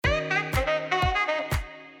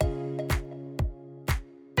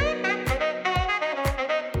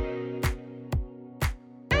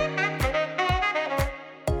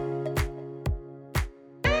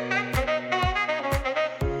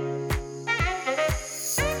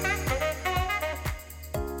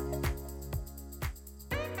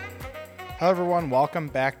Hello, everyone. Welcome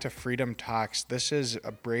back to Freedom Talks. This is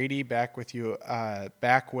Brady back with you,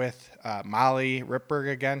 back with Molly Ripberg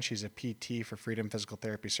again. She's a PT for Freedom Physical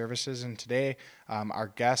Therapy Services. And today, our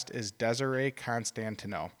guest is Desiree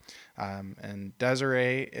Constantino. And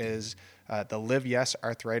Desiree is the Live Yes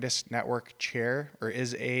Arthritis Network chair, or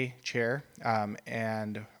is a chair,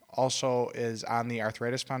 and also is on the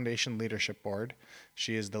Arthritis Foundation Leadership Board.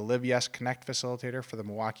 She is the Live Yes Connect facilitator for the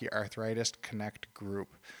Milwaukee Arthritis Connect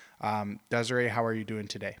Group. Desiree, how are you doing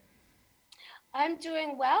today? I'm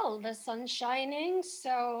doing well. The sun's shining,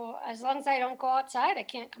 so as long as I don't go outside, I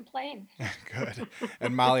can't complain. Good.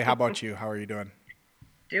 And Molly, how about you? How are you doing?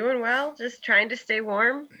 Doing well, just trying to stay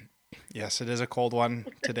warm. Yes, it is a cold one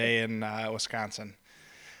today in Wisconsin.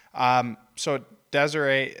 So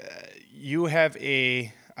Desiree, you have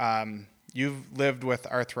you've lived with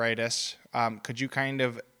arthritis. Could you kind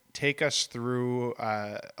of take us through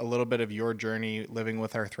a little bit of your journey living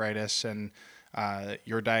with arthritis and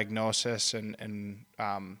your diagnosis and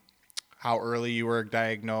how early you were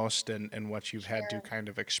diagnosed and what you've had to Sure. kind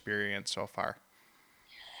of experience so far?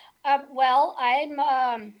 I'm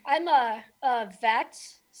a vet,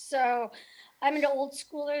 so I'm an old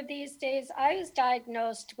schooler these days. I was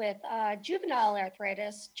diagnosed with juvenile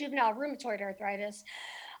rheumatoid arthritis,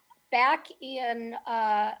 back in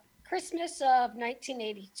Christmas of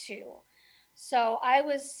 1982. So I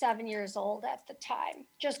was 7 years old at the time,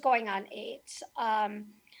 just going on 8.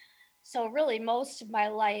 So really, most of my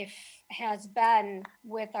life has been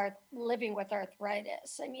with living with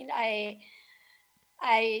arthritis. I mean, I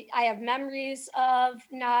have memories of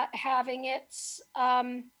not having it,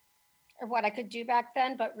 or what I could do back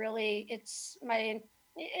then, but really, it's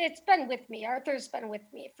been with me. Arthur's been with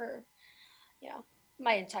me for you know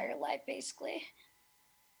my entire life, basically.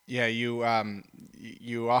 Yeah, you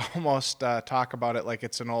almost talk about it like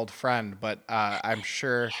it's an old friend, but I'm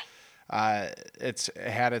sure it's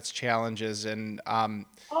had its challenges. And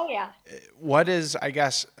Oh yeah. what is, I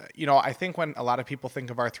guess, I think when a lot of people think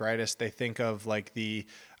of arthritis, they think of like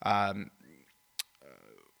um,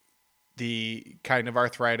 the kind of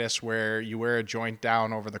arthritis where you wear a joint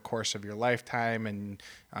down over the course of your lifetime and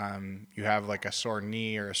you have like a sore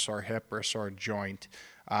knee or a sore hip or a sore joint.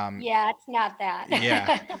 Um, Yeah, it's not Yeah.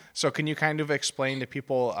 that. So can you kind of explain to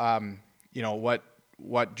people,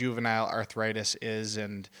 what juvenile arthritis is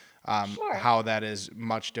and Sure. how that is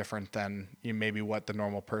much different than maybe what the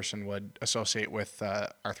normal person would associate with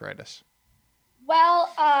arthritis? Well,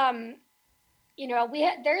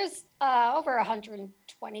 there's over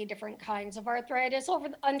 120 different kinds of arthritis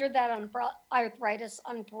under that arthritis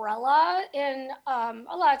umbrella, and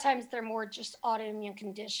a lot of times they're more just autoimmune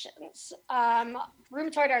conditions.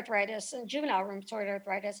 Rheumatoid arthritis and juvenile rheumatoid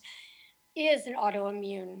arthritis is an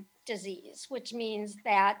autoimmune disease, which means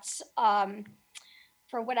that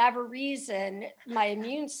for whatever reason, my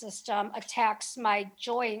immune system attacks my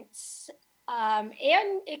joints, and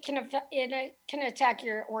it can attack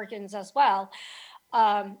your organs as well,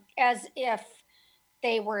 as if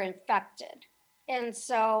they were infected. And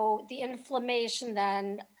so the inflammation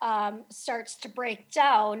then starts to break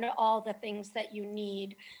down all the things that you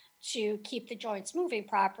need to keep the joints moving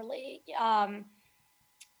properly.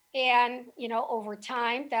 And over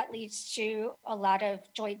time, that leads to a lot of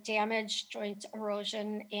joint damage, joint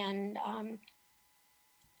erosion, and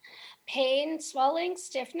pain, swelling,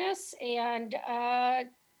 stiffness, and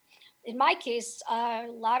in my case, a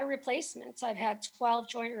lot of replacements. I've had 12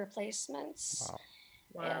 joint replacements.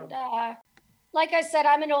 Wow. And Wow. like I said,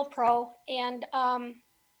 I'm an old pro. And I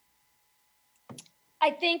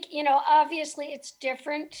think, obviously it's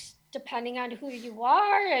different depending on who you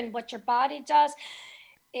are and what your body does.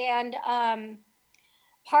 And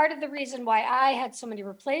part of the reason why I had so many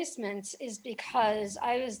replacements is because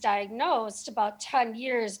I was diagnosed about 10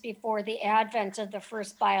 years before the advent of the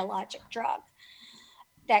first biologic drug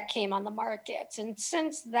that came on the market. And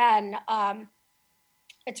since then,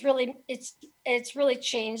 it's really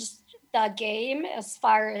changed the game as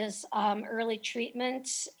far as early treatment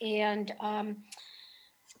and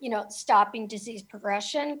stopping disease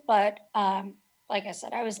progression. But like I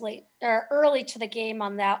said, I was late or early to the game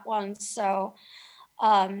on that one, so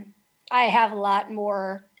um, I have a lot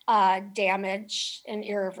more damage and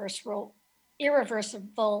irreversible,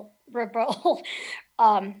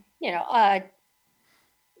 um, you know, uh,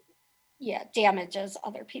 yeah, damages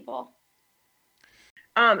other people.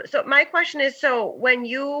 So my question is, so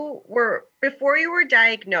before you were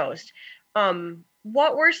diagnosed,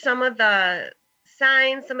 what were some of the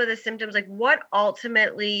signs, some of the symptoms, like what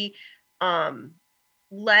ultimately um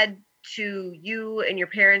led to you and your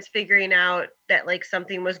parents figuring out that like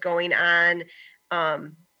something was going on,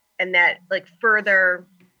 um, and that like further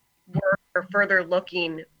work or further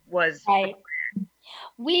looking was Right.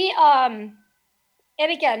 We, and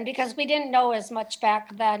again, because we didn't know as much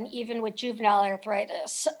back then, even with juvenile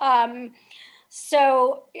arthritis.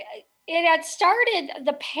 So it had started,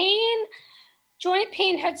 the pain, joint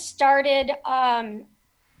pain had started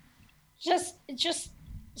just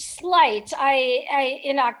slight. I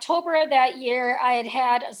in October of that year, I had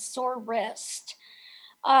had a sore wrist,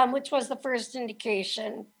 which was the first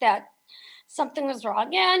indication that something was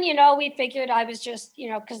wrong. And we figured I was just,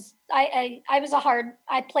 because I was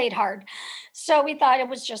I played hard, so we thought it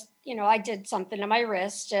was just, I did something to my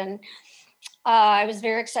wrist, and I was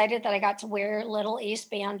very excited that I got to wear a little ace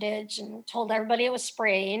bandage and told everybody it was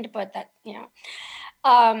sprained, but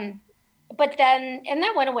um, but then, and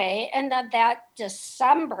that went away. And then that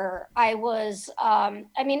December, I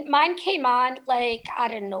mean, mine came on like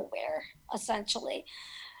out of nowhere, essentially.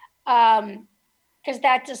 Because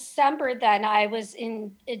that December, then I was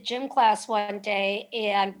in a gym class one day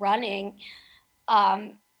and running.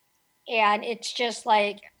 Um, and it's just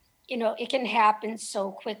like, it can happen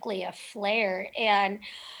so quickly, a flare. And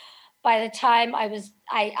by the time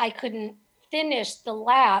I couldn't finish the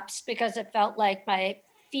laps because it felt like my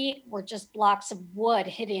feet were just blocks of wood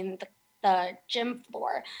hitting the gym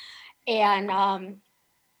floor. And I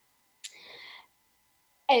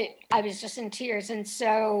was just in tears. And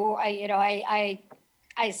so I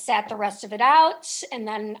sat the rest of it out. And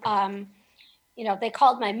then, they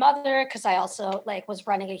called my mother because I also like was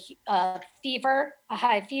running a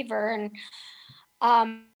high fever. And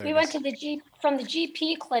we went to from the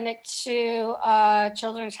GP clinic to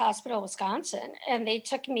Children's Hospital, Wisconsin, and it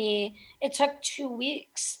took 2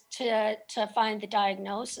 weeks to find the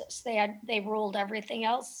diagnosis. They ruled everything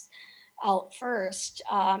else out first.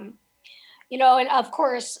 And of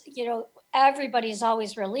course, everybody's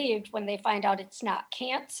always relieved when they find out it's not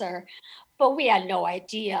cancer, but we had no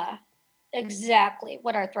idea exactly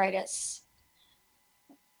what arthritis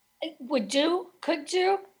could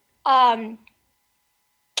do. Um,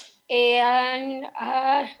 and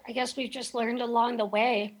I guess we've just learned along the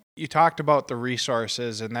way. You talked about the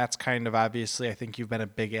resources, and that's kind of obviously, I think you've been a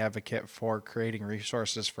big advocate for creating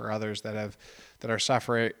resources for others that are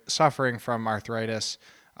suffering from arthritis.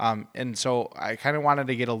 And so I kind of wanted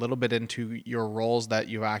to get a little bit into your roles that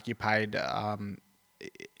you've occupied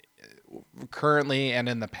currently and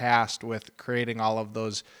in the past with creating all of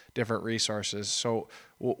those different resources. So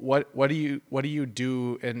what do you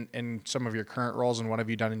do in some of your current roles, and what have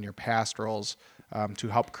you done in your past roles to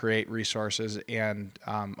help create resources and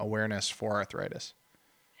awareness for arthritis?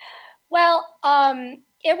 Well,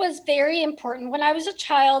 it was very important. When I was a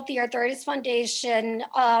child, the Arthritis Foundation,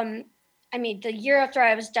 the year after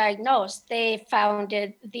I was diagnosed, they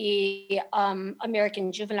founded the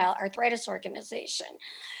American Juvenile Arthritis Organization.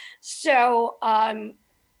 So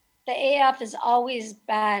the AF has always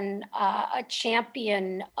been a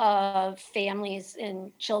champion of families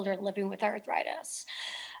and children living with arthritis.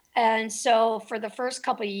 And so for the first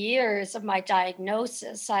couple of years of my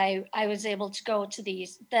diagnosis, I was able to go to the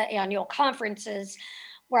annual conferences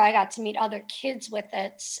where I got to meet other kids with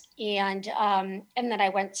it. And then I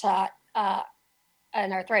went to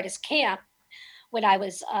an arthritis camp when I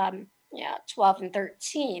was 12 and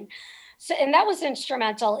 13. So, and that was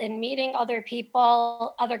instrumental in meeting other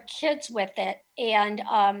people, other kids with it, and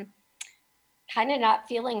kind of not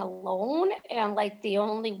feeling alone and like the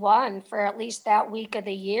only one for at least that week of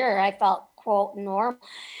the year. I felt quote normal.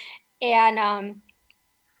 And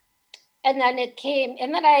and then it came,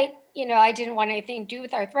 and then I didn't want anything to do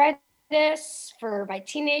with arthritis for my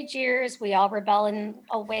teenage years. We all rebel in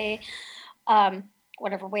a way, um,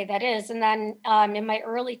 whatever way that is. And then in my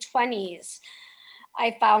early 20s,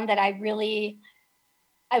 I found that I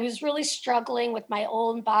was really struggling with my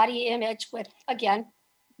own body image, with, again,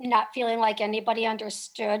 not feeling like anybody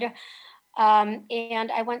understood. And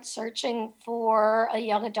I went searching for a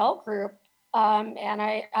young adult group. And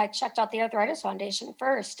I checked out the Arthritis Foundation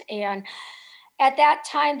first. And at that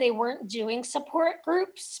time, they weren't doing support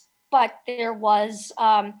groups, but there was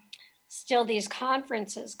still these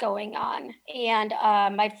conferences going on. And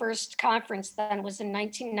my first conference then was in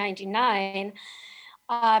 1999.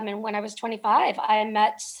 And when I was 25, I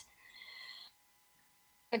met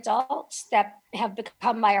adults that have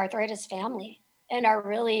become my arthritis family and are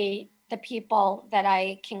really the people that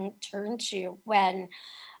I can turn to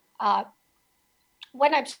uh,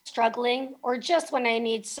 when I'm struggling, or just when I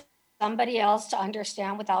need somebody else to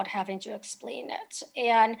understand without having to explain it.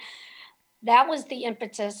 And that was the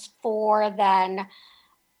impetus for then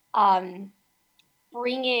um,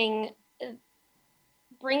 bringing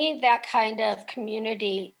bringing that kind of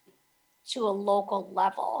community to a local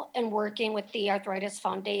level and working with the Arthritis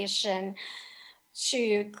Foundation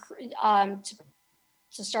to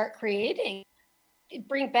to start creating,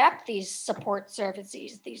 bring back these support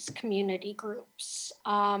services, these community groups,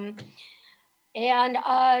 and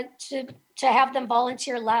to have them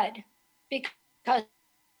volunteer led, because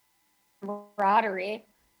camaraderie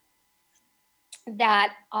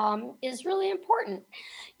that is really important.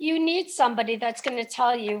 You need somebody that's going to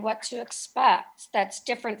tell you what to expect. That's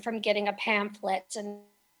different from getting a pamphlet and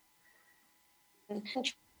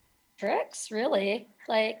tricks, really.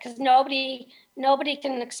 Like, because nobody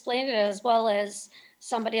can explain it as well as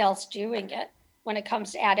somebody else doing it when it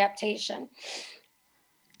comes to adaptation.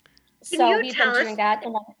 Can So you we've been tell doing us that.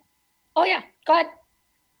 Oh yeah, go ahead.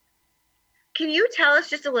 can you tell us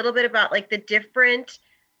just a little bit about like the different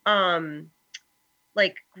um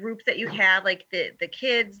like groups that you have, like the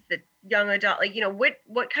kids, the young adult, like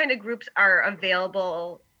what kind of groups are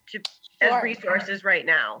available to as Sure. resources right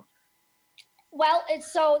now? Well,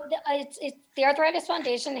 it's the Arthritis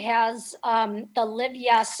Foundation has the Live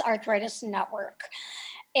Yes Arthritis Network,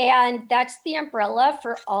 and that's the umbrella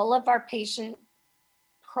for all of our patient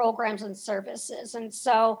programs and services. And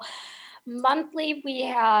so monthly we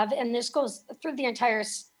have, and this goes through the entire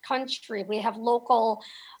country, we have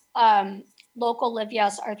um, local Live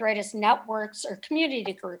Yes Arthritis networks or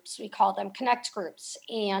community groups. We call them connect groups.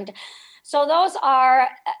 And so those are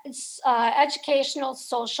educational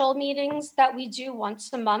social meetings that we do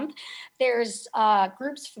once a month. There's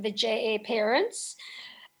groups for the JA parents,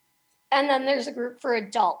 and then there's a group for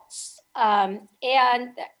adults. And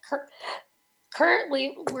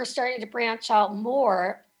currently, we're starting to branch out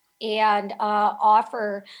more and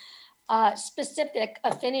offer specific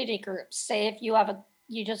affinity groups. Say if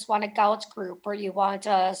you just want a gout group or you want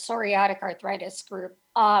a psoriatic arthritis group.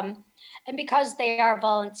 And because they are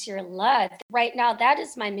volunteer led, right now that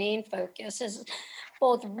is my main focus, is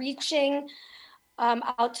both reaching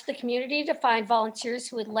out to the community to find volunteers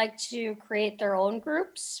who would like to create their own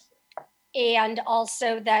groups, and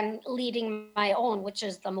also then leading my own, which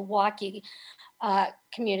is the Milwaukee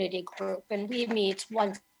community group. And we meet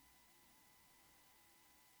once,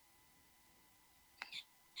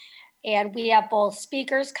 and we have both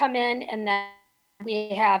speakers come in, and then we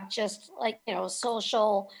have just like,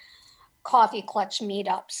 social coffee clutch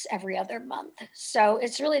meetups every other month. So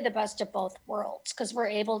it's really the best of both worlds, because we're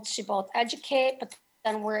able to both educate, but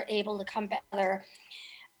then we're able to come together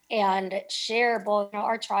and share both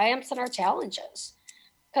our triumphs and our challenges,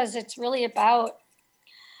 because it's really about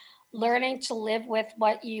learning to live with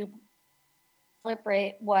what you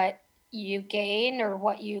celebrate, what you gain, or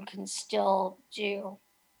what you can still do.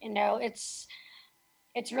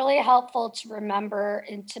 It's really helpful to remember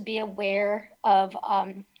and to be aware of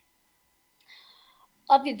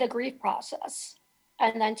the grief process,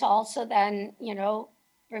 and then to also then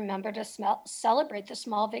remember to celebrate the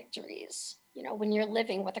small victories, when you're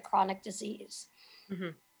living with a chronic disease.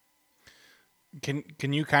 Mhm.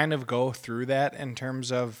 Can you kind of go through that in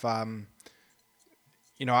terms of I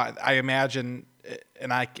imagine,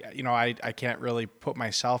 and I can't really put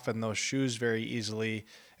myself in those shoes very easily,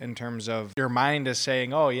 in terms of your mind is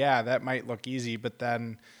saying, oh yeah, that might look easy, but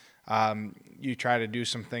then you try to do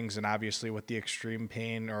some things, and obviously with the extreme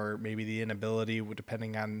pain or maybe the inability,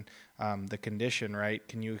 depending on the condition, right?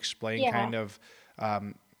 Can you explain Yeah. kind of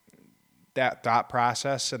that thought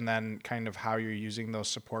process, and then kind of how you're using those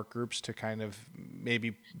support groups to kind of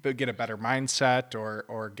maybe get a better mindset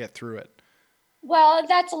or get through it? Well,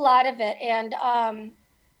 that's a lot of it. And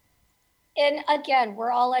again,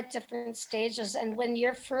 we're all at different stages. And when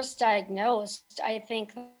you're first diagnosed, I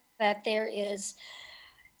think that there's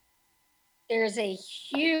a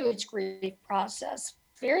huge grief process.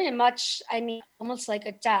 Very much, I mean, almost like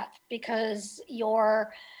a death, because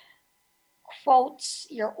your quotes,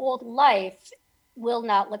 your old life will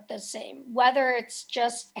not look the same. Whether it's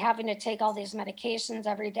just having to take all these medications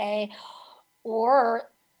every day,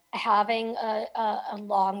 or having a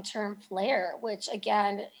long-term flare, which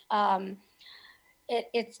again,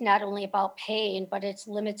 it's not only about pain, but it's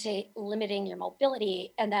limiting your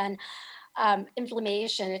mobility. And then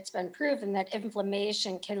inflammation, it's been proven that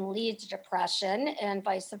inflammation can lead to depression and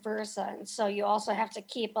vice versa. And so you also have to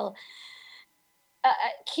keep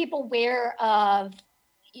aware of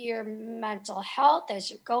your mental health as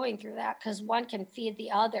you're going through that, because one can feed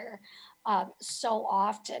the other so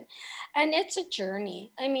often. And it's a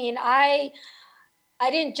journey. I mean, I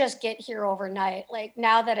didn't just get here overnight. Like,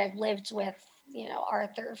 now that I've lived with,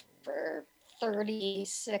 Arthur for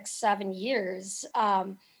 36, 7 years,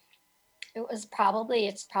 it's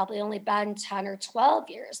probably only been 10 or 12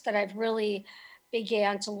 years that I've really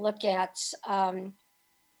began to look at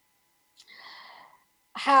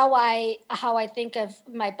how I think of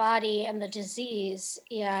my body and the disease.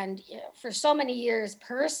 And for so many years,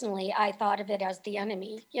 personally, I thought of it as the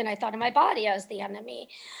enemy. I thought of my body as the enemy.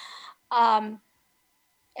 Um,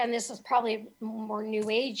 and this is probably more new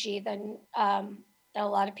agey than a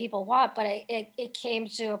lot of people want, but it came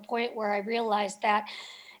to a point where I realized that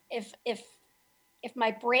if if if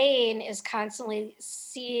my brain is constantly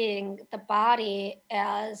seeing the body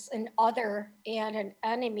as an other and an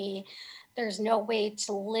enemy, there's no way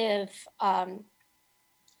to live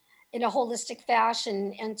in a holistic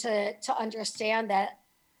fashion and to understand that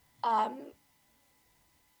um,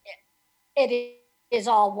 it is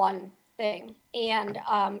all one thing. And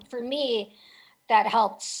for me, that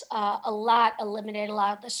helps a lot eliminate a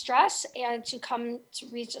lot of the stress and to come to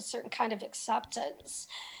reach a certain kind of acceptance.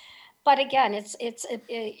 But again,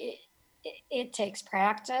 it takes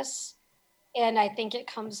practice, and I think it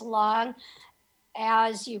comes along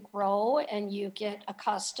as you grow and you get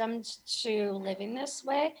accustomed to living this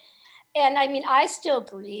way. And I mean, I still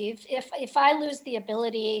grieve if I lose the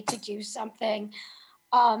ability to do something.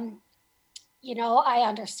 Um, I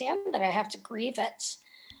understand that I have to grieve it,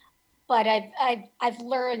 but I've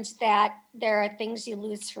learned that there are things you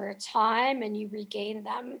lose for a time and you regain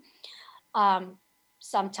them um,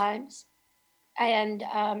 sometimes, and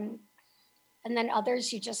then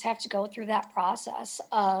others you just have to go through that process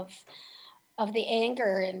of the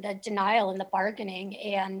anger and the denial and the bargaining,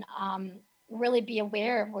 and really be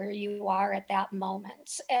aware of where you are at that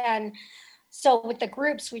moment. And so with the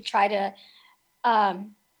groups, we try to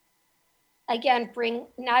um, again bring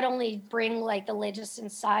not only bring like the latest in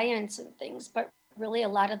science and things, but really a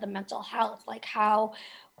lot of the mental health, like how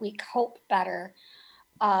we cope better.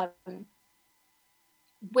 Um,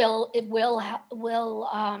 will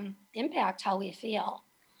impact how we feel.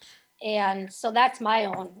 And so that's my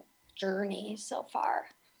own journey so far.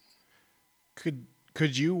 Could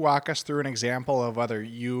could you walk us through an example of whether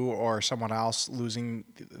you or someone else losing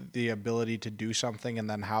the ability to do something, and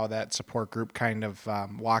then how that support group kind of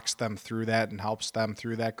walks them through that and helps them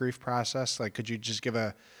through that grief process? Like, could you just give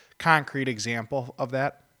a concrete example of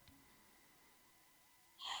that?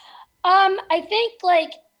 I think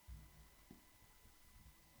like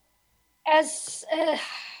as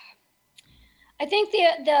I think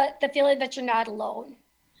the feeling that you're not alone.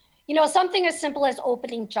 Something as simple as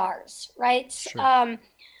opening jars, right? Sure.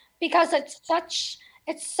 Because it's such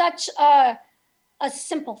a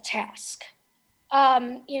simple task.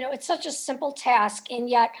 It's such a simple task, and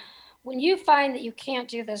yet when you find that you can't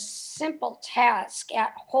do this simple task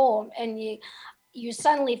at home, and you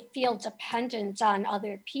suddenly feel dependent on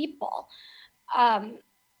other people, um,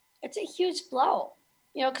 it's a huge blow.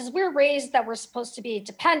 Because we're raised that we're supposed to be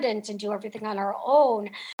dependent and do everything on our own.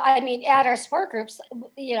 I mean, at our sport groups,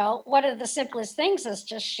 one of the simplest things is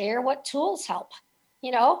just share what tools help.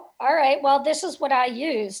 All right, well, this is what I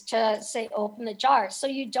use to say open the jar. So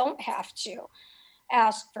you don't have to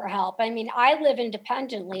ask for help. I mean, I live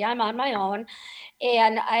independently, I'm on my own,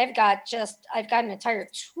 and I've got an entire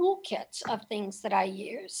toolkit of things that I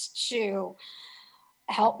use to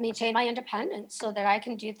help maintain my independence so that I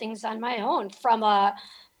can do things on my own, from a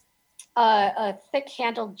thick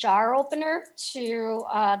handled jar opener to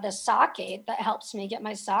the sock aid that helps me get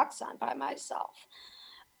my socks on by myself.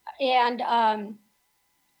 And I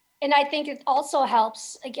think it also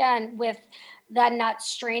helps again with that not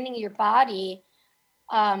straining your body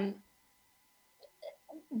um,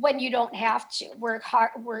 when you don't have to work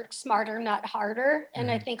hard, work smarter, not harder.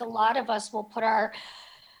 And I Mhm. think a lot of us will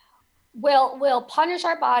punish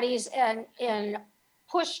our bodies and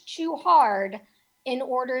push too hard in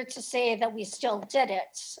order to say that we still did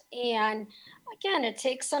it. And again, it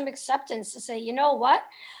takes some acceptance to say, you know what,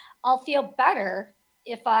 I'll feel better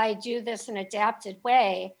if I do this in an adapted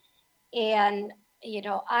way. And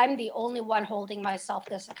I'm the only one holding myself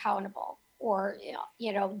this accountable, or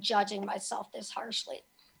judging myself this harshly.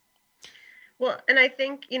 Well, and I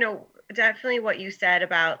think, definitely what you said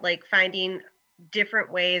about like finding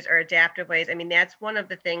different ways or adaptive ways. I mean, that's one of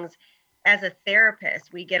the things as a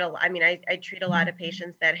therapist, we get I mean, I treat a lot of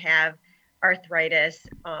patients that have arthritis.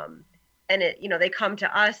 And they come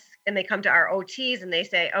to us and they come to our OTs and they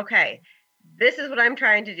say, okay, this is what I'm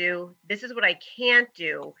trying to do. This is what I can't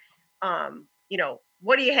do.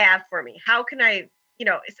 What do you have for me? How can I,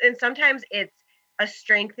 and sometimes it's a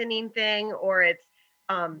strengthening thing, or it's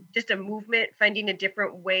just a movement, finding a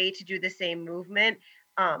different way to do the same movement.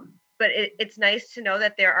 But it's nice to know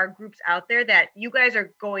that there are groups out there that you guys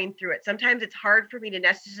are going through it. Sometimes it's hard for me to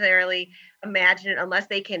necessarily imagine it unless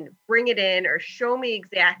they can bring it in or show me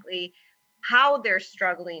exactly how they're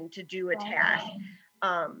struggling to do a Right. task.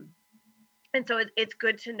 Um, And so it's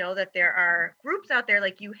good to know that there are groups out there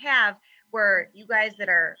like you have, where you guys that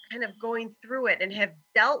are kind of going through it and have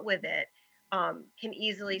dealt with it, can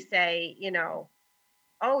easily say,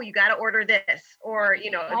 oh, you got to order this, or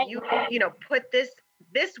if Right. you put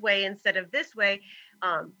this way instead of this way,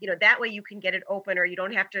 that way you can get it open, or you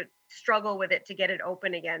don't have to struggle with it to get it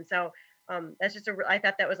open again. So that's just I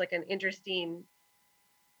thought that was like an interesting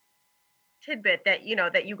tidbit, that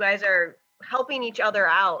that you guys are helping each other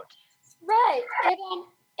out. Right.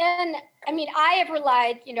 And I mean, I have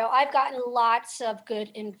relied, I've gotten lots of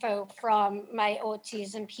good info from my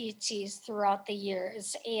OTs and PTs throughout the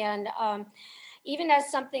years. And even as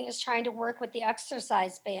something is trying to work with the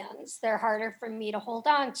exercise bands, they're harder for me to hold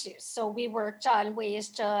on to. So we worked on ways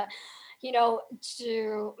to,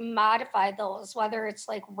 to modify those, whether it's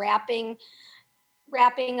like wrapping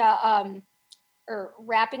a, or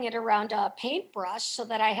wrapping it around a paintbrush so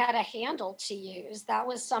that I had a handle to use. That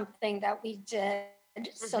was something that we did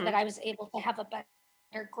so that Hmm. I was able to have a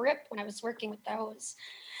better grip when I was working with those.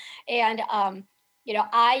 And I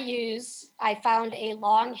found a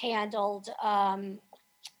long handled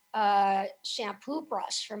shampoo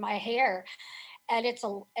brush for my hair, and it's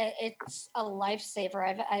a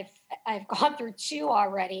lifesaver. I've gone through two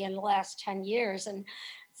already in the last 10 years, and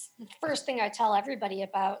it's the first thing I tell everybody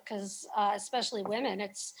about, because especially women,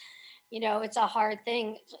 it's a hard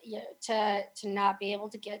thing to not be able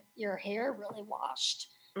to get your hair really washed.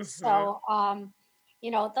 Hmm. So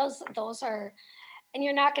those are, and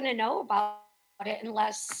you're not going to know about it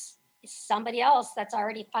unless somebody else that's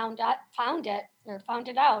already found it or found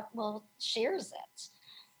it out, well, shares it.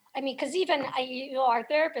 I mean, because even our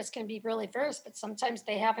therapists can be really versed, but sometimes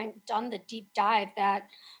they haven't done the deep dive that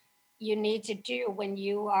you need to do when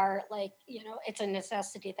you are like, it's a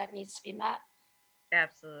necessity that needs to be met.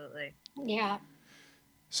 Absolutely. Yeah.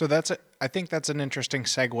 So I think that's an interesting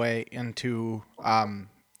segue into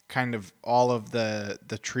kind of all of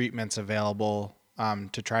the treatments available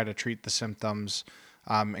to try to treat the symptoms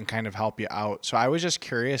and kind of help you out. So I was just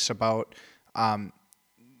curious about um,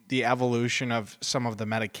 the evolution of some of the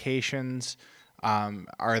medications.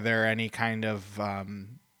 Are there any kind of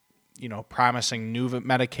promising new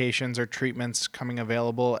medications or treatments coming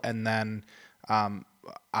available? And then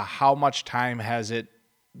how much time has it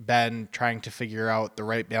been trying to figure out the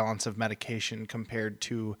right balance of medication compared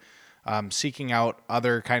to seeking out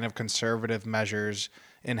other kind of conservative measures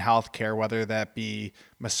in healthcare, whether that be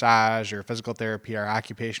massage or physical therapy or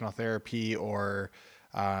occupational therapy or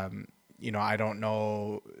I don't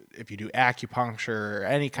know if you do acupuncture or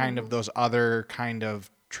any kind of Mhm. those other kind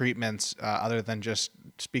of treatments other than just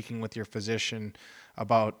speaking with your physician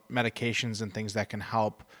about medications and things that can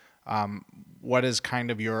help. Um, what is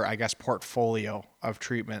kind of your, I guess, portfolio of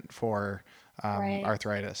treatment for Right.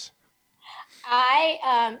 arthritis?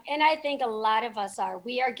 And I think a lot of us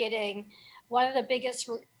we are getting one of the biggest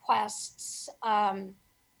requests to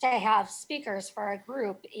have speakers for our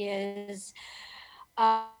group is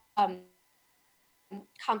um,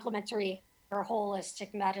 complementary or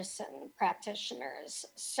holistic medicine practitioners.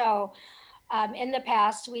 So, in the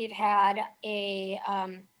past, we've had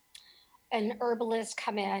an herbalist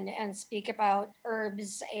come in and speak about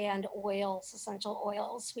herbs and oils, essential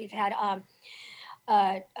oils. We've had a,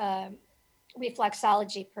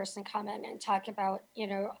 reflexology person come in and talk about,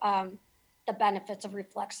 the benefits of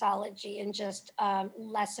reflexology and just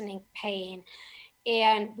lessening pain.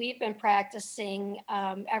 And we've been practicing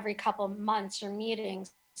every couple months or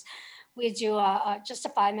meetings. We do just a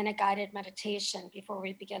 5-minute guided meditation before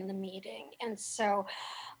we begin the meeting. And so,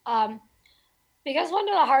 um, because one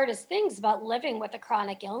of the hardest things about living with a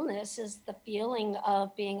chronic illness is the feeling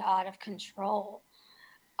of being out of control.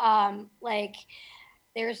 Like,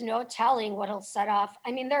 there's no telling what'll set off.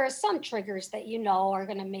 I mean, there are some triggers that are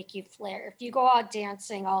going to make you flare. If you go out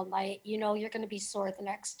dancing all night, you're going to be sore the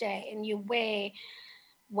next day, and you weigh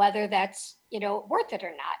whether that's worth it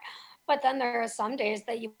or not. But then there are some days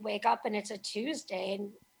that you wake up and it's a Tuesday,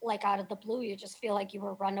 and like out of the blue you just feel like you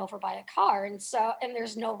were run over by a car, and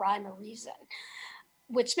there's no rhyme or reason,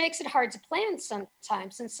 which makes it hard to plan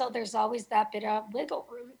sometimes. And so there's always that bit of wiggle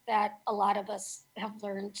room that a lot of us have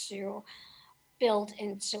learned to build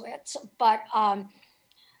into it. But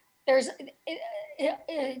there's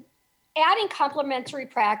adding complementary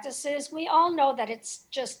practices. We all know that it's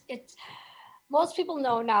most people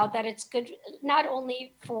know now that it's good not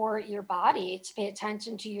only for your body to pay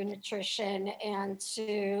attention to your nutrition and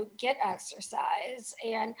to get exercise,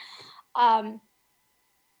 and um,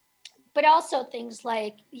 but also things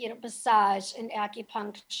like massage and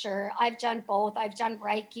acupuncture. I've done both. I've done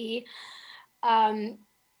Reiki. Um,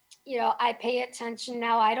 I pay attention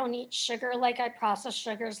now. I don't eat sugar like I process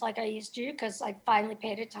sugars like I used to because I finally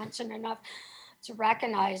paid attention enough to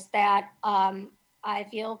recognize that I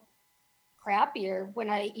feel crappier when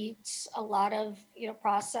I eat a lot of,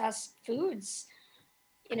 processed foods,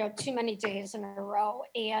 too many days in a row.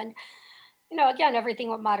 And, again, everything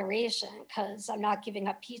with moderation because I'm not giving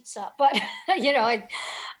up pizza. But,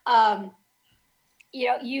 um,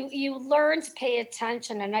 you learn to pay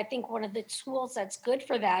attention. And I think one of the tools that's good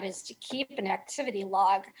for that is to keep an activity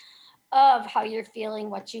log of how you're feeling,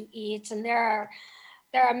 what you eat. And there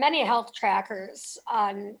are many health trackers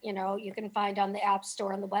on, you can find on the app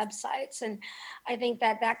store and the websites. And I think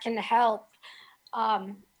that can help.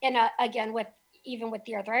 And again, even with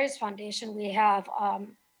the Arthritis Foundation, we have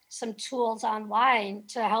some tools online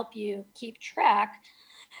to help you keep track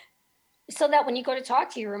so that when you go to talk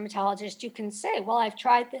to your rheumatologist, you can say, well, I've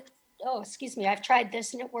tried this. Oh, excuse me, I've tried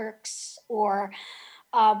this and it works. Or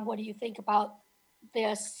what do you think about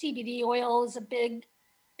this? CBD oil is a big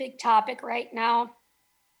topic right now.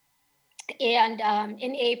 And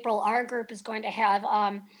in April, our group is going to have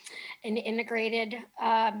an integrated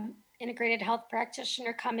health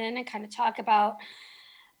practitioner come in and kind of talk about,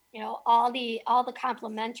 all the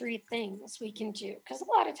complementary things we can do. Because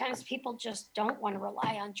a lot of times people just don't want to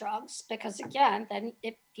rely on drugs because, again, then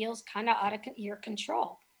it feels kind of out of your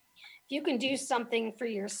control. If you can do something for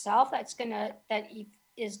yourself is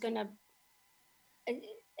gonna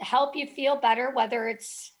help you feel better, whether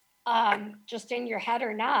it's just in your head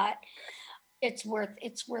or not, it's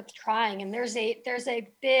worth trying. And there's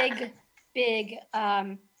a big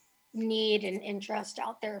need and interest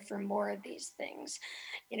out there for more of these things.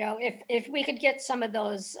 If we could get some of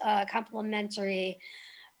those complementary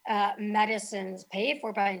medicines paid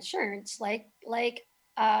for by insurance, like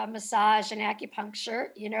massage and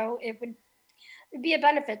acupuncture, it'd be a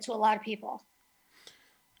benefit to a lot of people.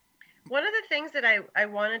 One of the things that I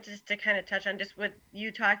wanted just to kind of touch on, just with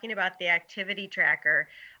you talking about the activity tracker,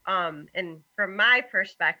 and from my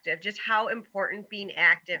perspective, just how important being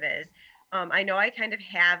active is. I know I kind of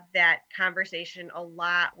have that conversation a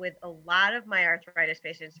lot with a lot of my arthritis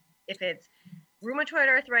patients. If it's rheumatoid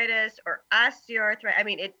arthritis or osteoarthritis, I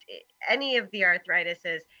mean, any of the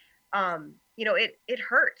arthritises, it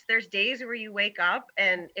hurts. There's days where you wake up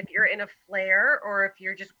and if you're in a flare or if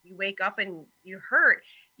you wake up and you hurt,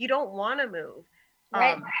 you don't want to move.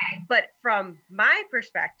 Right. But from my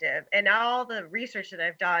perspective and all the research that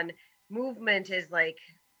I've done, movement is like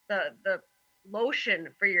the lotion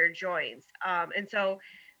for your joints. And so,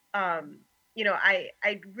 I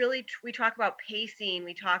really, we talk about pacing,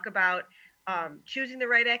 we talk about choosing the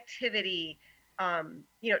right activity,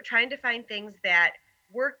 trying to find things that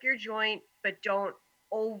work your joint but don't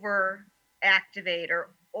over activate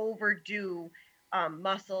or overdo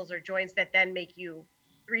muscles or joints that then make you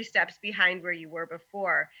three steps behind where you were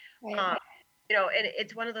before. Right. Um, and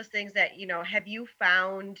it's one of those things that, have you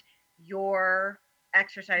found your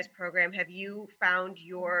exercise program? Have you found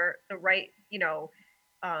the right,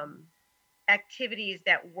 um, activities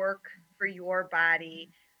that work for your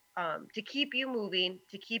body, to keep you moving,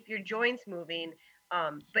 to keep your joints moving,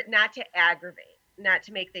 but not to aggravate, not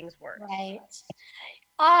to make things worse? Right.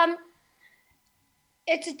 Um,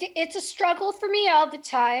 it's a struggle for me all the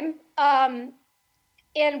time.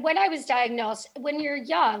 And when I was diagnosed, when you're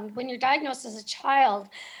diagnosed as a child,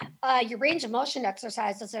 your range of motion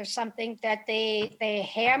exercises are something that they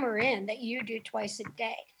hammer in that you do twice a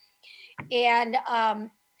day. And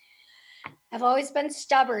I've always been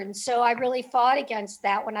stubborn, so I really fought against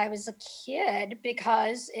that when I was a kid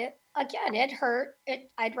because it hurt.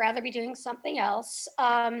 I'd rather be doing something else.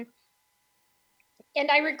 And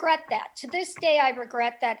I regret that. To this day, I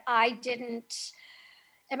regret that I didn't.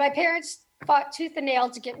 And my parents fought tooth and nail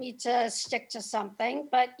to get me to stick to something,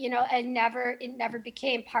 but it never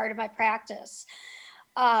became part of my practice.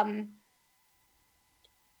 Um,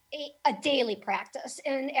 a daily practice.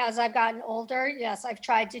 And as I've gotten older, yes, I've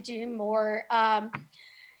tried to do more. I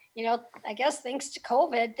guess thanks to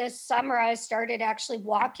COVID, this summer I started actually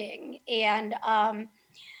walking and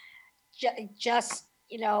just,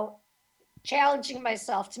 challenging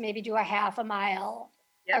myself to maybe do a half a mile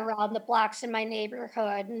Yep. around the blocks in my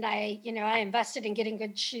neighborhood. And I invested in getting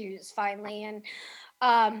good shoes finally. And,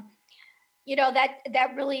 um,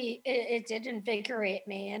 that really, it did invigorate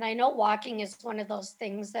me. And I know walking is one of those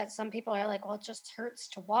things that some people are like, well, it just hurts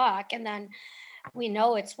to walk. And then we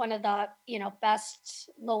know it's one of the,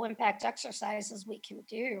 best low impact exercises we can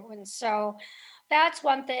do. And so that's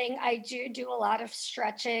one thing. I do a lot of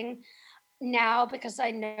stretching now because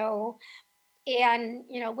I know. And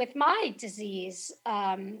with my disease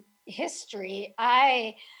history,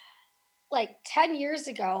 like 10 years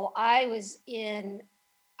ago, I was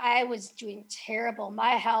doing terrible.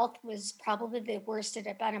 My health was probably the worst it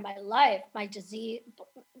had been in my life. My disease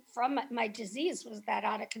was that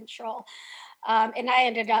out of control. And I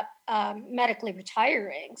ended up medically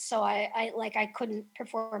retiring. So I couldn't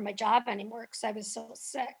perform my job anymore because I was so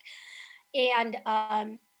sick. And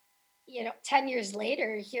 10 years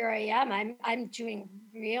later, here I am. I'm doing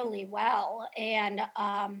really well, and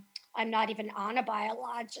I'm not even on a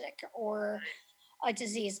biologic or a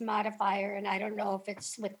disease modifier. And I don't know if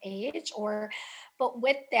it's with age but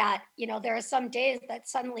with that, there are some days that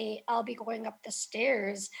suddenly I'll be going up the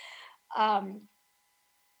stairs, um,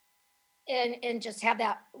 and just have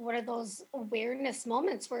that one of those awareness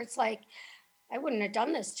moments where it's like, I wouldn't have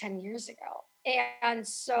done this 10 years ago. And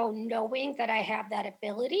so knowing that I have that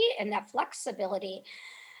ability and that flexibility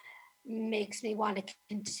makes me want to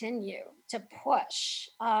continue to push,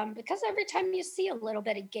 because every time you see a little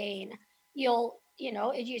bit of gain,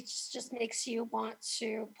 just makes you want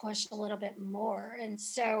to push a little bit more. And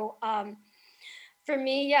so for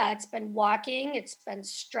me, yeah, it's been walking, it's been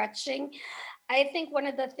stretching. I think one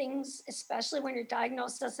of the things, especially when you're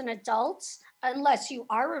diagnosed as an adult, unless you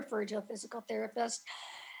are referred to a physical therapist,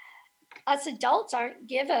 us adults aren't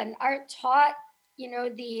taught,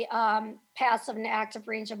 the passive and active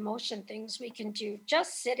range of motion things we can do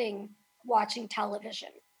just sitting watching television.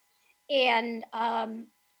 And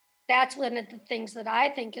that's one of the things that I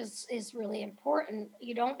think is really important.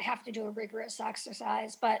 You don't have to do a rigorous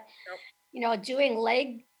exercise, but Nope. Doing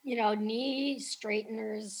leg, knee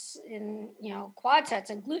straighteners and quad sets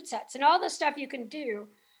and glute sets and all the stuff you can do.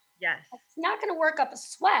 Yes. It's not going to work up a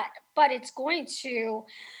sweat, but it's going to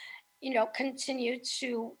continue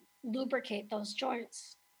to lubricate those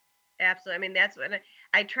joints. Absolutely. I mean, that's what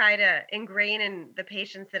I try to ingrain in the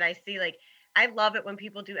patients that I see. Like, I love it when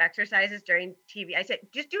people do exercises during TV. I said,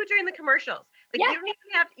 just do it during the commercials. Like, Yeah.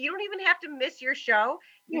 you don't even have to miss your show.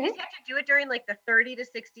 You just Mhm. have to do it during like the 30 to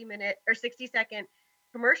 60-minute or 60-second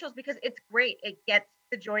commercials because it's great. It gets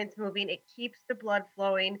the joints moving. It keeps the blood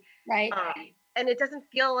flowing. Right. And it doesn't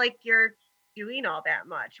feel like you're doing all that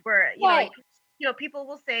much. Where, Right. people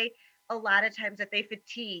will say a lot of times that they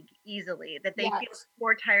fatigue easily, that they feel Yes.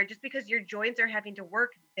 more tired just because your joints are having to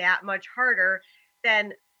work that much harder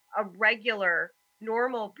than a regular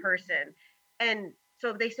normal person. And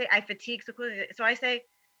so they say I fatigue so quickly. So I say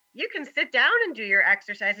you can sit down and do your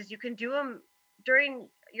exercises. You can do them during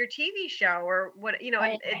your TV show or what, and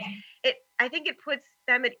Right. I think it puts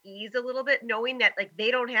them at ease a little bit knowing that like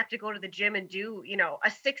they don't have to go to the gym and do, a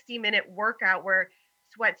 60-minute workout where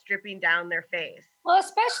sweat's dripping down their face. Well,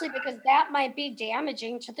 especially because that might be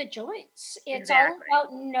damaging to the joints. It's all Exactly.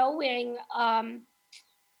 about knowing,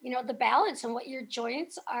 the balance and what your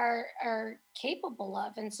joints are capable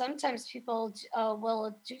of. And sometimes people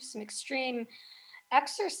will do some extreme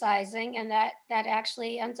exercising, and that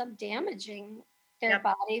actually ends up damaging their Yep.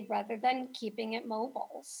 body rather than keeping it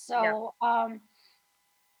mobile. Yep. So,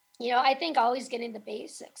 I think always getting the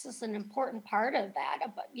basics is an important part of that,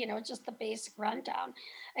 but just the basic rundown.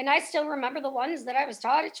 And I still remember the ones that I was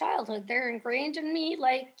taught at childhood. They're ingrained in me,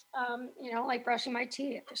 like like brushing my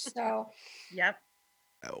teeth. So Yep.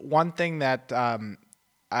 One thing that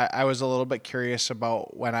I was a little bit curious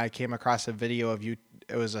about when I came across a video of you,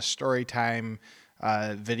 it was a story time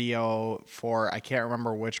video for, I can't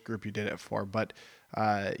remember which group you did it for, but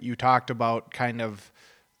you talked about kind of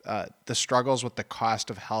the struggles with the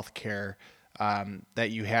cost of healthcare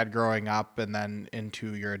that you had growing up and then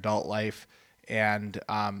into your adult life, and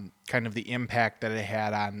kind of the impact that it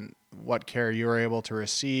had on what care you were able to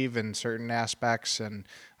receive in certain aspects, and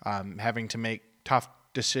having to make tough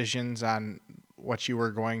decisions on what you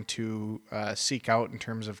were going to seek out in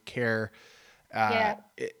terms of care. Uh, yeah,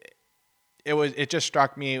 it just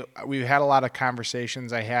struck me. We had a lot of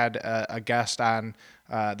conversations. I had a guest on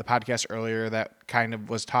the podcast earlier that kind of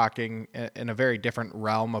was talking in a very different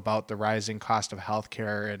realm about the rising cost of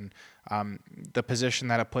healthcare and the position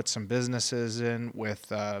that it puts some businesses in with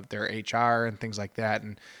their HR and things like that.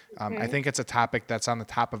 And I mhm, think it's a topic that's on the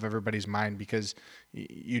top of everybody's mind because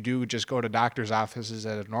you do just go to doctor's offices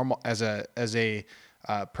as a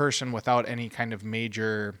person without any kind of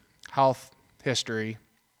major health history,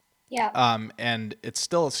 yeah. and it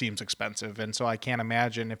still seems expensive. And so I can't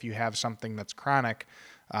imagine if you have something that's chronic,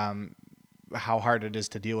 how hard it is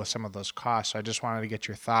to deal with some of those costs. So I just wanted to get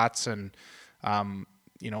your thoughts and,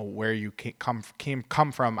 where you come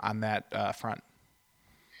from on that front.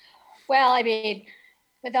 Well, I mean,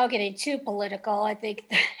 without getting too political, I think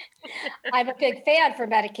I'm a big fan for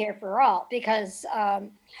Medicare for all because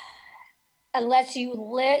unless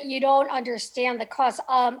you don't understand the cost.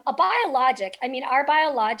 A biologic, I mean, our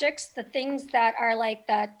biologics, the things that are like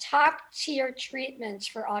the top tier treatments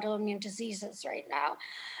for autoimmune diseases right now,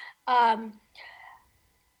 um,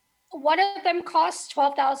 one of them costs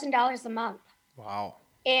 $12,000 a month. Wow.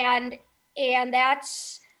 And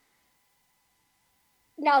that's,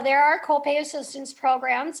 now there are copay assistance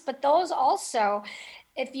programs, but those also,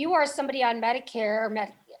 if you are somebody on Medicare or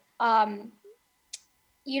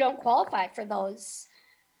you don't qualify for those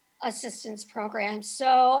assistance programs.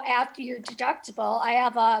 So after your deductible, I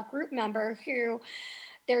have a group member who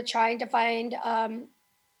they're trying to find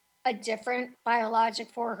a different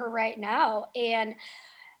biologic for her right now, and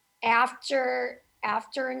after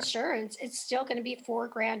insurance, it's still going to be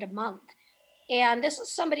 $4,000 a month. And this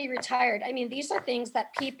is somebody retired. I mean, these are things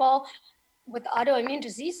that people with autoimmune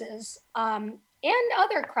diseases and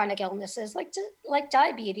other chronic illnesses like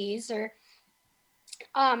diabetes or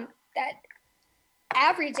that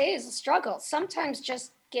every day is a struggle. Sometimes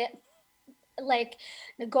just get like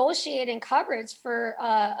negotiating coverage for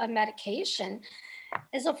a medication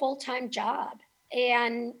is a full-time job,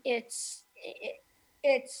 and it's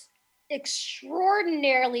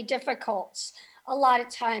extraordinarily difficult a lot of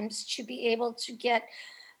times to be able to get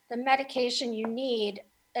the medication you need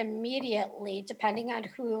immediately, depending on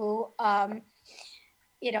who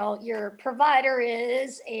your provider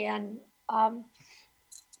is and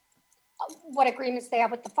what agreements they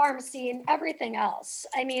have with the pharmacy and everything else.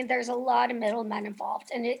 I mean, there's a lot of middlemen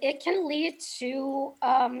involved, and it can lead to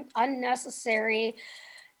unnecessary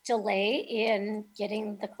delay in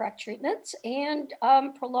getting the correct treatments and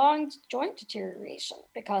prolonged joint deterioration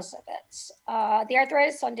because of it. The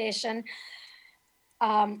Arthritis Foundation,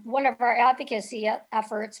 one of our advocacy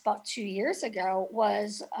efforts about 2 years ago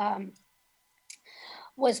was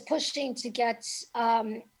pushing to get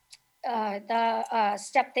the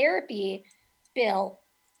step therapy bill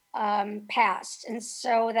passed. And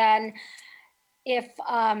so then if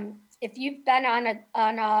you've been on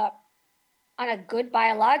a good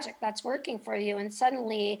biologic that's working for you, and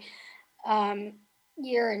suddenly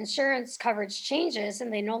your insurance coverage changes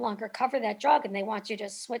and they no longer cover that drug and they want you to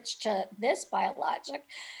switch to this biologic,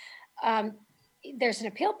 there's an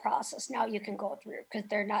appeal process now you can go through, because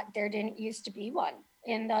there didn't used to be one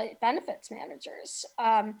in the benefits managers.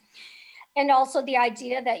 And also the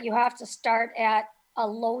idea that you have to start at a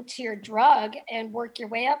low tier drug and work your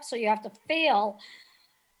way up. So you have to fail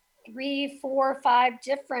 3, 4, 5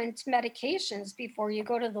 different medications before you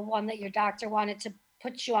go to the one that your doctor wanted to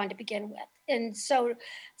put you on to begin with. And so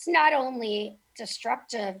it's not only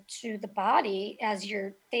destructive to the body as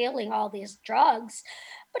you're failing all these drugs,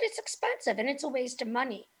 but it's expensive and it's a waste of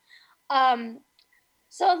money.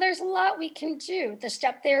 So there's a lot we can do. The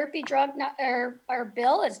step therapy our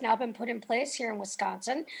bill has now been put in place here in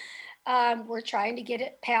Wisconsin. We're trying to get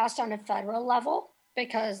it passed on a federal level,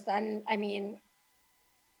 because then, I mean,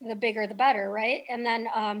 the bigger the better, right? And then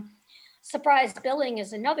surprise billing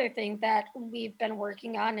is another thing that we've been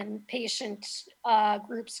working on, and patient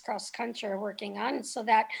groups across the country are working on, so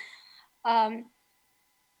that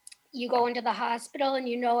you go into the hospital and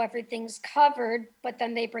everything's covered, but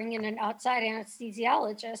then they bring in an outside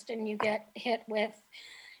anesthesiologist and you get hit with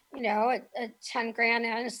a $10,000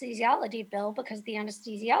 anesthesiology bill because the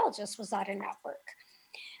anesthesiologist was out of network.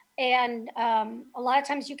 And a lot of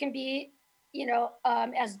times you can be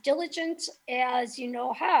as diligent as you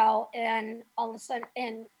know how, and all of a sudden,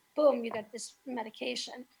 and boom, you get this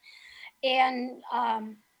medication. And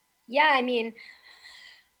I mean,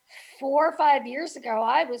 4 or 5 years ago,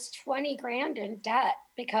 I was $20,000 in debt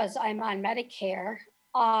because I'm on Medicare.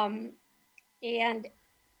 And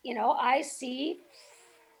I see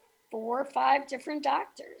 4 or 5 different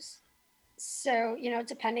doctors. So,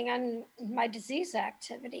 depending on my disease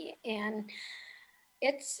activity, and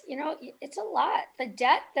it's a lot. The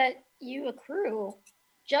debt that you accrue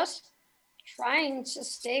just trying to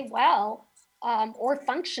stay well, or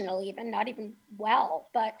functional, even not even well,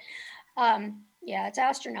 but it's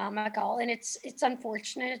astronomical, and it's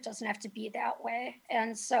unfortunate. It doesn't have to be that way.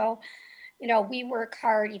 And so, we work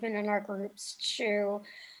hard even in our groups to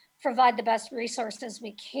provide the best resources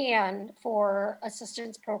we can for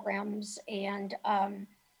assistance programs and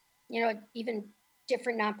even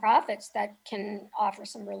different nonprofits that can offer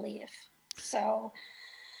some relief. So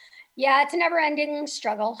it's a never-ending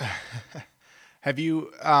struggle. Have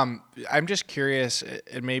you, I'm just curious,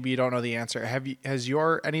 and maybe you don't know the answer. Has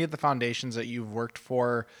any of the foundations that you've worked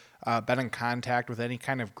for been in contact with any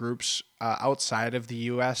kind of groups outside of the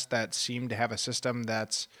U.S. that seem to have a system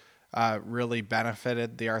that's really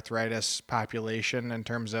benefited the arthritis population in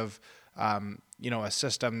terms of, a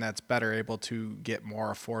system that's better able to get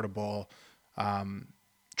more affordable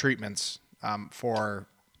treatments for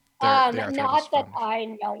the arthritis Not that foundation? I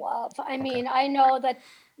know of. I Okay. mean, I know that,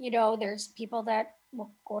 there's people that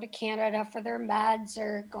will go to Canada for their meds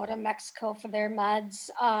or go to Mexico for their meds.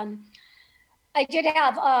 I did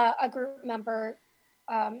have a group member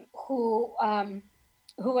um, who um,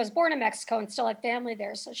 who was born in Mexico and still had family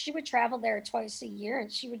there, so she would travel there twice a year,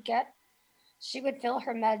 and she would fill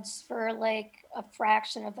her meds for like a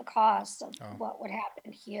fraction of the cost of Oh, what would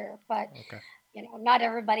happen here. But okay. not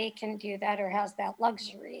everybody can do that or has that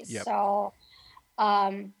luxury. Yep. So,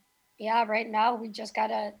 um, yeah, right now we just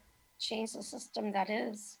gotta change the system that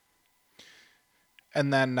is.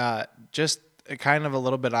 And then just kind of a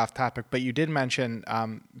little bit off topic, but you did mention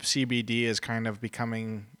CBD is kind of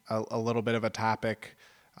becoming a little bit of a topic,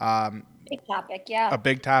 um, Big topic, yeah. a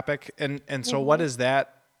big topic. And so, what Hmm. is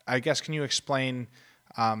that? I guess, can you explain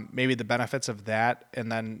maybe the benefits of that?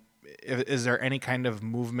 And then, is there any kind of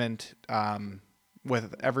movement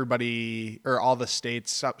with everybody or all the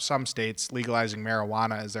states, some states legalizing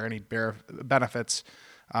marijuana? Is there any benefits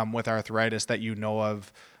with arthritis that you know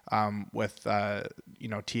of with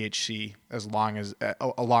THC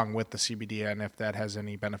along with the CBD, and if that has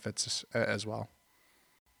any benefits as well?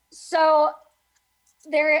 So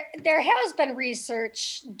there has been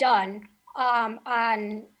research done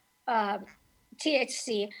on uh,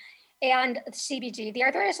 THC and CBD. The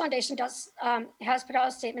Arthritis Foundation has put out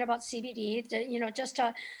a statement about CBD. Just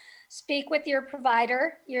to speak with your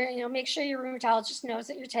provider. Make sure your rheumatologist knows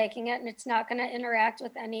that you're taking it, and it's not going to interact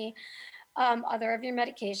with any other of your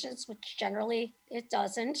medications, which generally it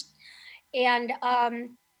doesn't. And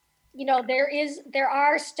there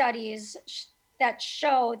are studies that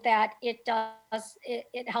show that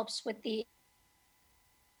it helps with the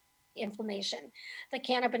inflammation, the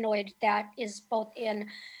cannabinoid that is both in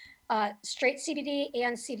straight CBD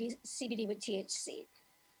and CBD with THC.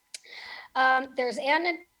 There's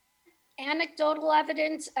anecdotal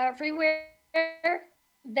evidence everywhere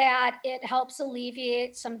that it helps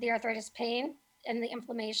alleviate some of the arthritis pain and the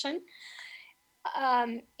inflammation.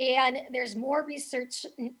 And there's more research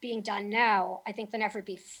being done now, I think, than ever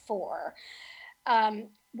before.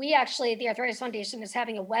 The Arthritis Foundation is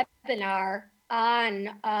having a webinar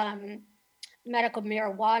on medical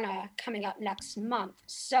marijuana coming up next month.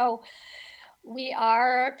 So we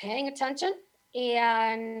are paying attention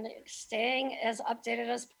and staying as updated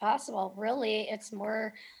as possible. Really, it's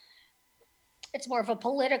more of a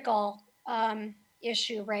political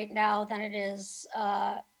issue right now than it is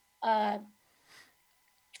a, a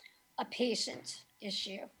patient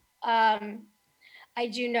issue. Um, I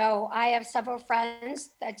do know I have several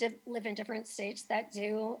friends that live in different states that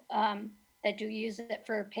do use it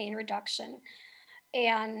for pain reduction,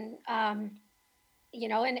 and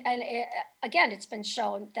again, it's been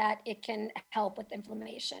shown that it can help with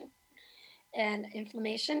inflammation, and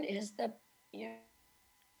inflammation is you know,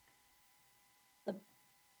 the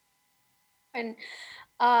and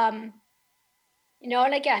um,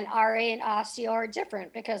 and again, RA and osteo are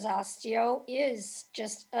different because osteo is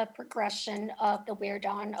just a progression of the wear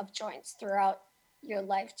down of joints throughout your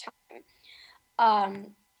lifetime.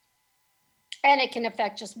 Um, and it can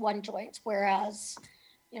affect just one joint, whereas,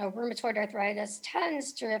 rheumatoid arthritis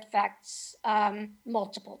tends to affect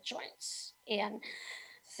multiple joints. And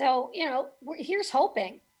so, here's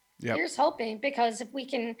hoping. Yep. Here's hoping because if we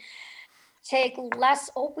can take less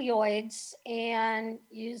opioids and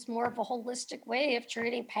use more of a holistic way of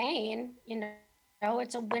treating pain,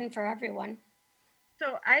 it's a win for everyone.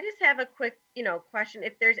 So I just have a quick, question.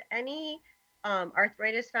 If there's any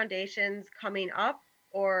arthritis foundations coming up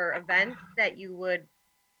or events that you would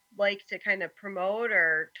like to kind of promote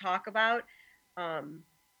or talk about, um,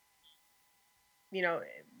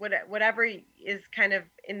 whatever is kind of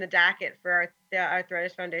in the docket for the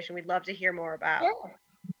Arthritis Foundation, we'd love to hear more about. Sure.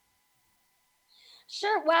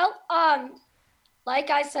 Sure. Well, like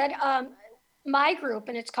I said, my group,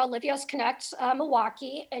 and it's called Livios Connect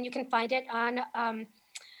Milwaukee, and you can find it on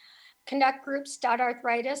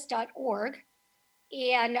connectgroups.arthritis.org.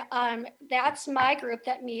 And that's my group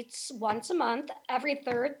that meets once a month, every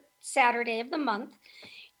third Saturday of the month.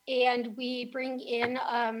 And we bring in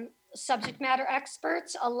subject matter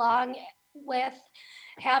experts along with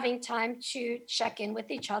having time to check in with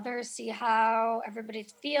each other, see how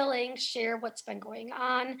everybody's feeling, share what's been going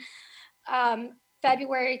on.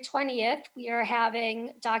 February 20th, we are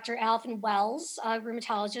having Dr. Alvin Wells, a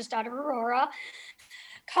rheumatologist out of Aurora,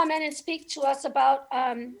 come in and speak to us about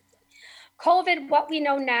COVID, what we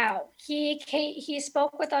know now. He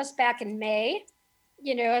spoke with us back in May,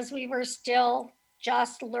 as we were still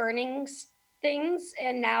just learning things,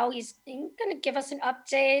 and now he's going to give us an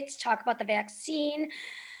update, talk about the vaccine,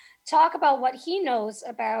 talk about what he knows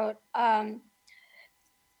about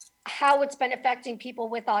how it's been affecting people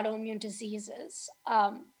with autoimmune diseases.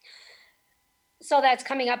 So that's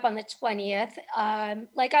coming up on the 20th.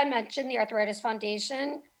 Like I mentioned, the Arthritis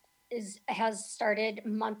Foundation has started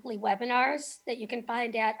monthly webinars that you can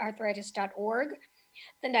find at arthritis.org.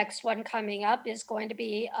 The next one coming up is going to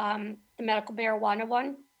be the medical marijuana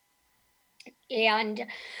one. And,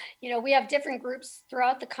 we have different groups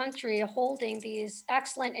throughout the country holding these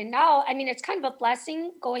excellent. And now, I mean, it's kind of a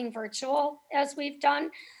blessing going virtual as we've done,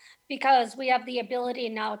 because we have the ability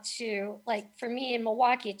now to, like, for me in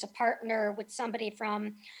Milwaukee, to partner with somebody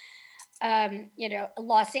from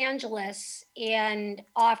Los Angeles and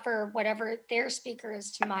offer whatever their speaker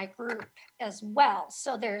is to my group as well.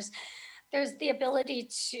 So there's the ability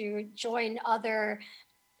to join other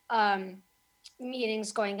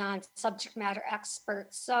meetings going on, subject matter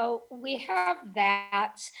experts. So we have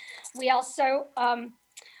that. We also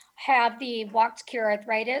have the Walk to Cure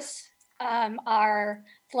Arthritis, our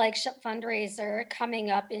flagship fundraiser coming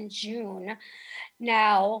up in June.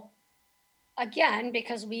 Now, again,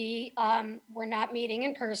 because we're not meeting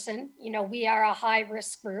in person, we are a high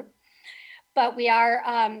risk group, but we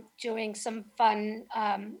are doing some fun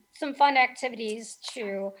activities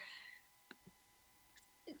to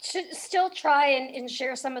still try and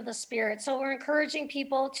share some of the spirit. So we're encouraging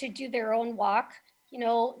people to do their own walk,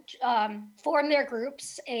 form their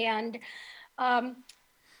groups and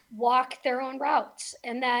walk their own routes.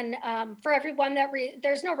 And then for everyone that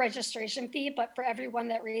there's no registration fee, but for everyone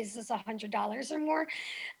that raises $100 or more,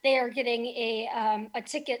 they are getting a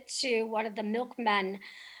ticket to one of the Milkmen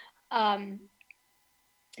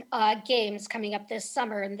games coming up this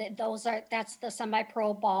summer. And that's the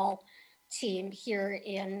semi-pro ball team here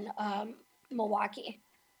in Milwaukee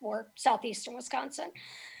or southeastern Wisconsin.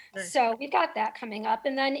 Nice. So we've got that coming up.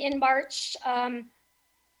 And then in March,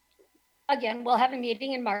 again, we'll have a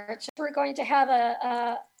meeting in March. We're going to have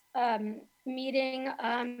a meeting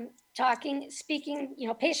speaking,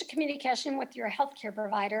 patient communication with your healthcare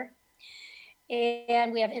provider.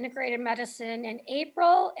 And we have integrated medicine in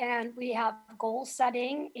April, and we have goal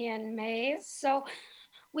setting in May. So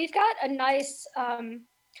we've got a nice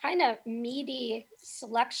kind of meaty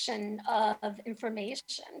selection of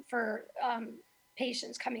information for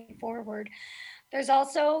patients coming forward. There's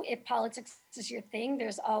also, if politics is your thing,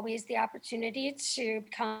 there's always the opportunity to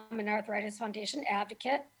become an Arthritis Foundation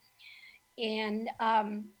advocate and,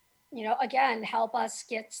 again, help us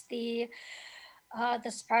get the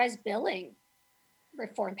surprise billing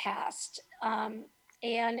reform passed.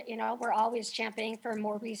 And, we're always championing for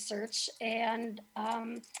more research and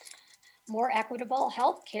more equitable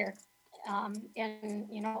healthcare and,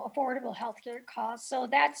 affordable healthcare costs. So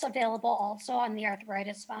that's available also on the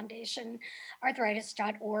Arthritis Foundation,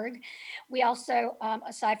 arthritis.org. We also,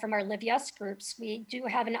 aside from our Live Yes groups, we do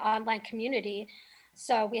have an online community.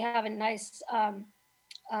 So we have a nice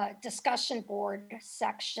discussion board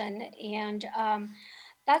section, and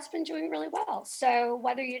that's been doing really well. So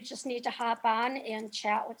whether you just need to hop on and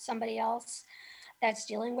chat with somebody else that's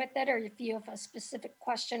dealing with it, or if you have a specific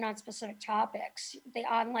question on specific topics, the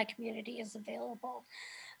online community is available.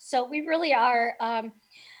 So we really are,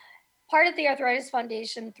 part of the Arthritis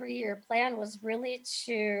Foundation 3-year plan was really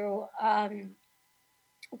to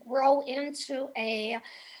grow into a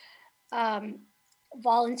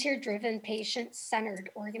volunteer-driven,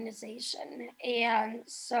 patient-centered organization. And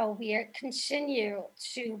so we continue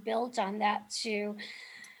to build on that to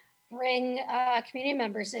bring community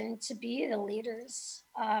members in to be the leaders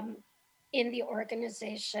in the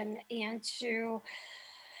organization and to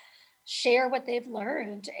share what they've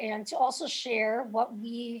learned and to also share what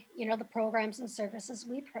we, the programs and services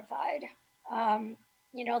we provide.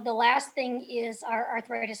 The last thing is our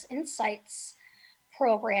Arthritis Insights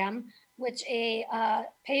program, which a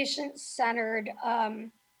patient-centered, I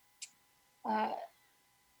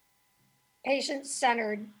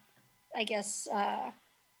guess,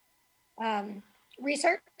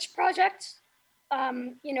 research project,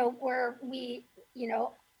 where we,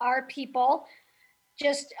 our people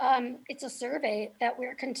just, it's a survey that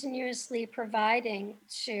we're continuously providing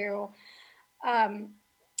to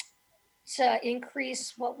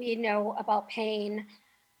increase what we know about pain,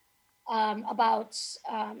 about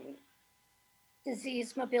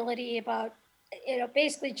disease mobility, about,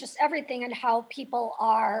 basically just everything and how people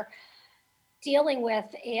are dealing with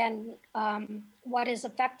and what is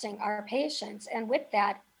affecting our patients. And with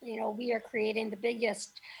that, we are creating the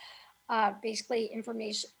biggest, basically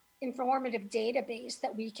informative database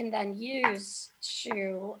that we can then use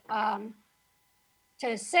to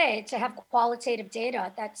have qualitative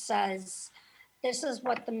data that says, this is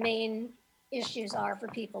what the main issues are for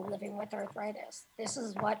people living with arthritis. This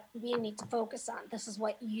is what we need to focus on. This is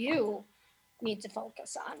what you need to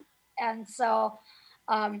focus on. And so,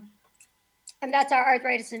 and that's our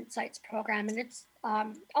Arthritis Insights program. And it's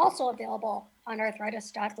also available on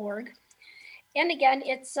arthritis.org. And again,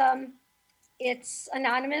 it's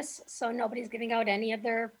anonymous, so nobody's giving out any of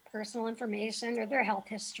their personal information or their health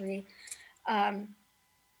history.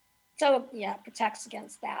 So yeah, it protects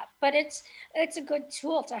against that. But it's a good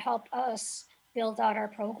tool to help us build out our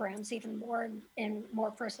programs even more and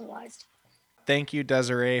more personalized. Thank you,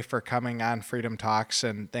 Desiree, for coming on Freedom Talks,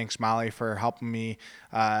 and thanks, Molly, for helping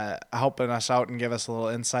us out and give us a little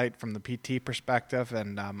insight from the PT perspective.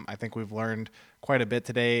 And I think we've learned quite a bit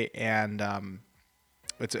today, and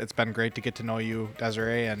it's been great to get to know you,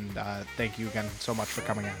 Desiree, and thank you again so much for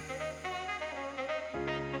coming on.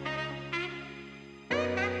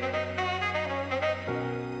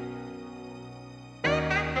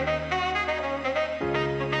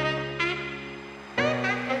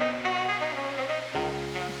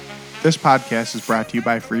 This podcast is brought to you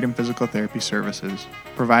by Freedom Physical Therapy Services,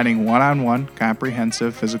 providing one-on-one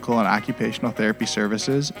comprehensive physical and occupational therapy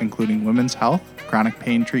services, including women's health, chronic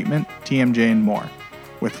pain treatment, TMJ, and more.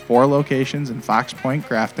 With 4 locations in Fox Point,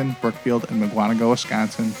 Grafton, Brookfield, and Mukwonago,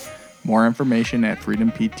 Wisconsin. More information at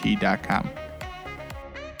freedompt.com.